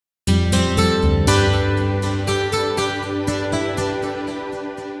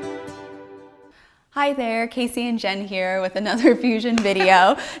Hi there, Casey and Jen here with another Fusion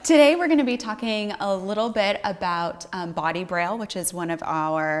video. Today we're going to be talking a little bit about Body Braille, which is one of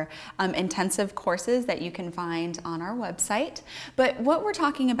our intensive courses that you can find on our website. But what we're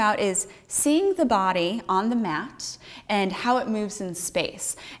talking about is seeing the body on the mat and how it moves in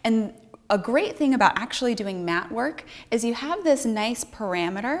space. And a great thing about actually doing mat work is you have this nice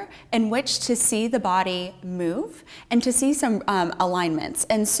parameter in which to see the body move and to see some alignments.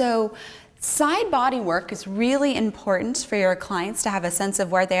 And so side body work is really important for your clients to have a sense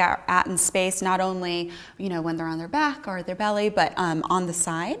of where they are at in space, not only when they're on their back or their belly, but on the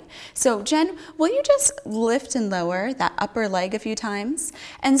side. So Jen, will you just lift and lower that upper leg a few times?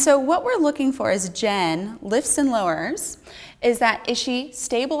 And so what we're looking for as Jen lifts and lowers is she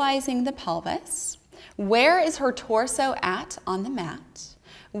stabilizing the pelvis? Where is her torso at on the mat?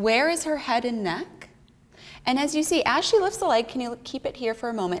 Where is her head and neck? And as you see, as she lifts the leg, can you keep it here for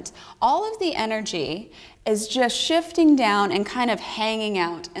a moment? All of the energy is just shifting down and kind of hanging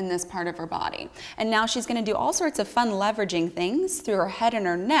out in this part of her body. And now she's going to do all sorts of fun leveraging things through her head and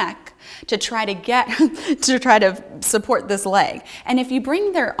her neck to try to support this leg. And if you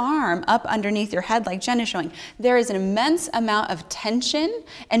bring their arm up underneath your head like Jen is showing, there is an immense amount of tension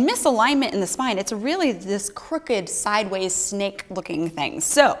and misalignment in the spine. It's really this crooked sideways snake looking thing.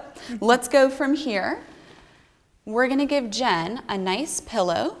 So let's go from here. We're going to give Jen a nice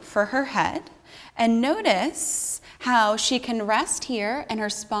pillow for her head, and notice how she can rest here and her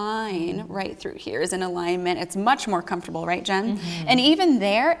spine right through here is in alignment. It's much more comfortable, right, Jen? Mm-hmm. And even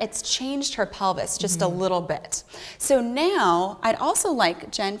there, it's changed her pelvis just a little bit. So now I'd also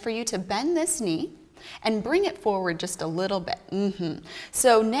like, Jen, for you to bend this knee and bring it forward just a little bit.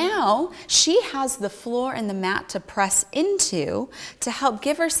 So now she has the floor and the mat to press into to help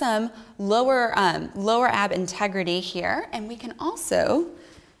give her some lower ab integrity here. And we can also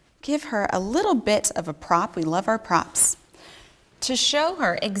give her a little bit of a prop. We love our props. To show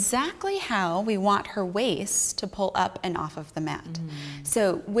her exactly how we want her waist to pull up and off of the mat.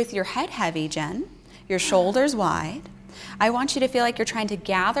 So with your head heavy, Jen, your shoulders wide, I want you to feel like you're trying to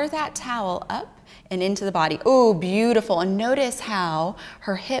gather that towel up and into the body. Oh, beautiful. And notice how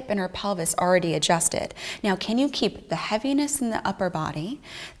her hip and her pelvis already adjusted. Now, can you keep the heaviness in the upper body,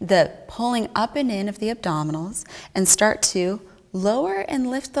 the pulling up and in of the abdominals, and start to lower and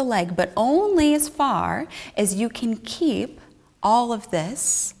lift the leg, but only as far as you can keep all of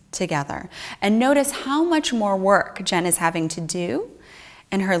this together. And notice how much more work Jen is having to do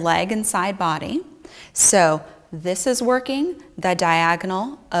in her leg and side body. So this is working the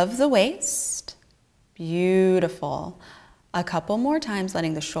diagonal of the waist. Beautiful. A couple more times,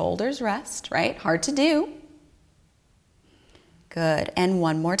 letting the shoulders rest, right? Hard to do. Good. And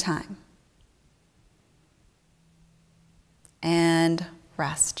one more time. And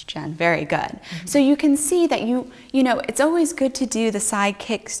rest, Jen. Very good. So you can see that it's always good to do the side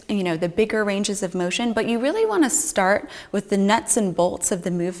kicks, the bigger ranges of motion, but you really want to start with the nuts and bolts of the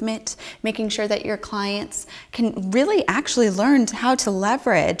movement, making sure that your clients can really actually learn how to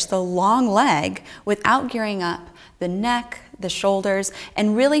leverage the long leg without gearing up the neck, the shoulders,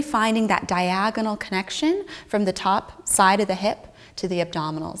 and really finding that diagonal connection from the top side of the hip to the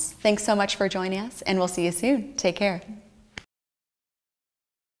abdominals. Thanks so much for joining us, and we'll see you soon. Take care.